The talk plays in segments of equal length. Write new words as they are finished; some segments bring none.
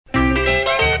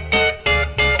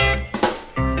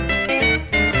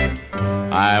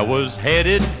I was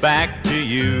headed back to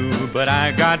you, but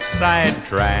I got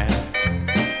sidetracked.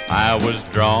 I was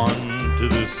drawn to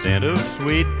the scent of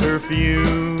sweet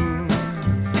perfume,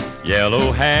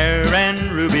 yellow hair and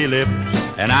ruby lips,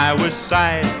 and I was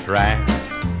sidetracked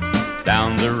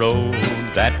down the road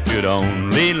that could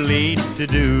only lead to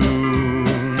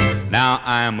doom. Now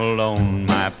I'm alone,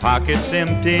 my pocket's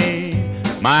empty,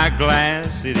 my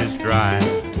glass it is dry.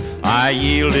 I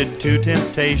yielded to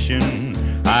temptation,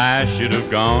 I should have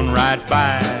gone right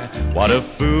by. What a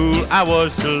fool I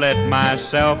was to let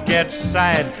myself get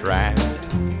sidetracked,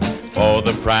 for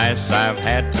the price I've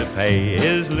had to pay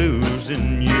is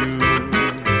losing you.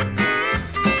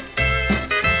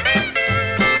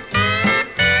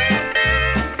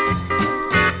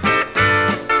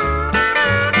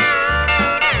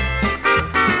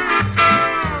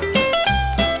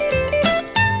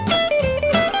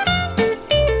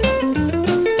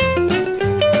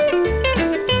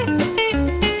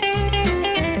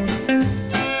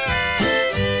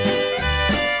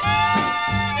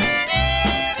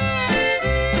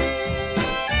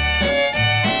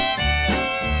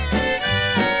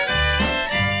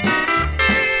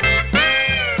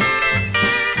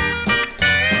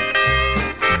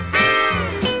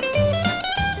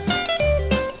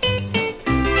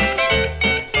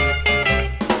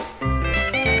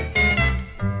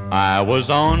 I was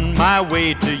on my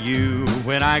way to you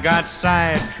when I got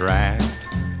sidetracked.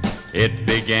 It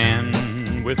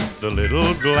began with the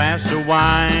little glass of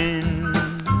wine,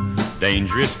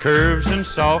 dangerous curves and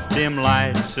soft dim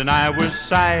lights, and I was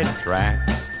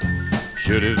sidetracked.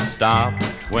 Should have stopped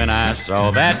when I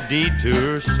saw that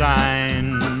detour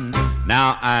sign.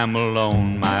 Now I'm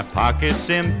alone, my pocket's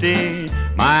empty,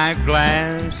 my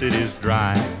glass it is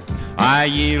dry. I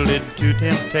yielded to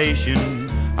temptation,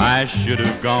 I should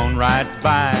have gone right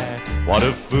by. What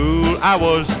a fool I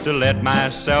was to let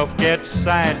myself get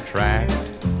sidetracked,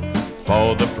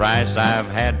 for the price I've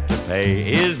had to pay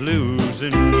is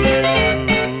losing you.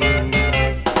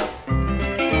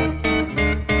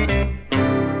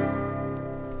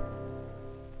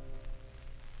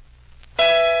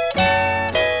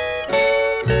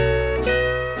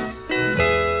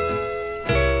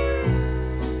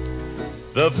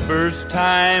 The first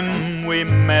time we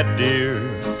met, dear,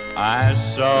 I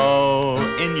saw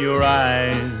in your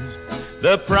eyes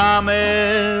the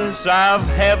promise of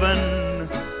heaven,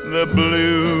 the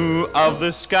blue of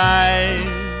the skies.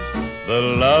 The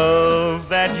love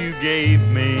that you gave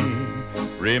me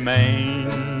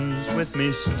remains with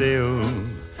me still.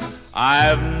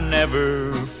 I've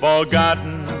never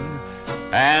forgotten,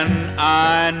 and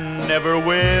I never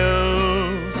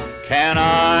will. Can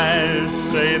I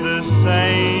say the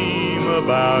same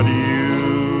about you?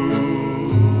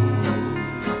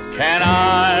 Can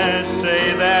I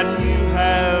say that you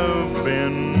have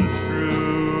been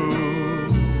true?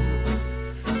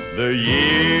 The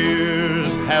years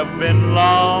have been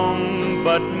long,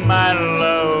 but my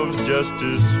love's just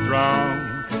as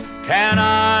strong. Can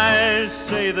I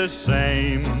say the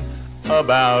same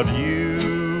about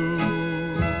you?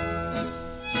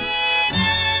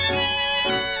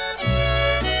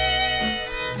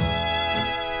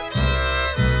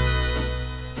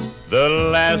 The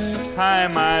last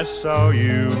time I saw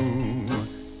you,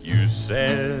 you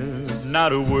said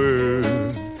not a word,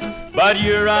 but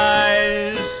your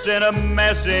eyes sent a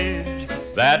message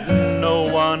that no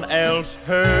one else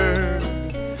heard.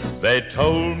 They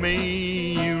told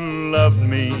me you loved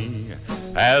me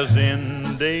as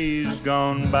in days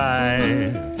gone by.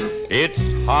 It's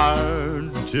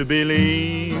hard to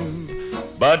believe,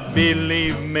 but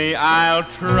believe me, I'll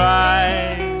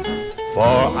try. For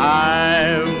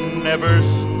I've never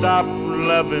stopped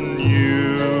loving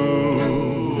you.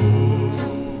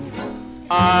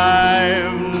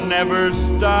 I've never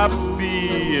stopped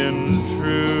being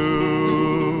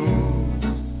true.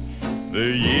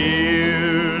 The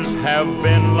years have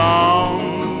been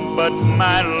long, but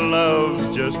my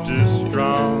love's just as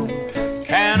strong.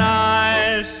 Can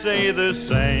I say the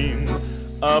same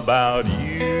about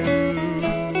you?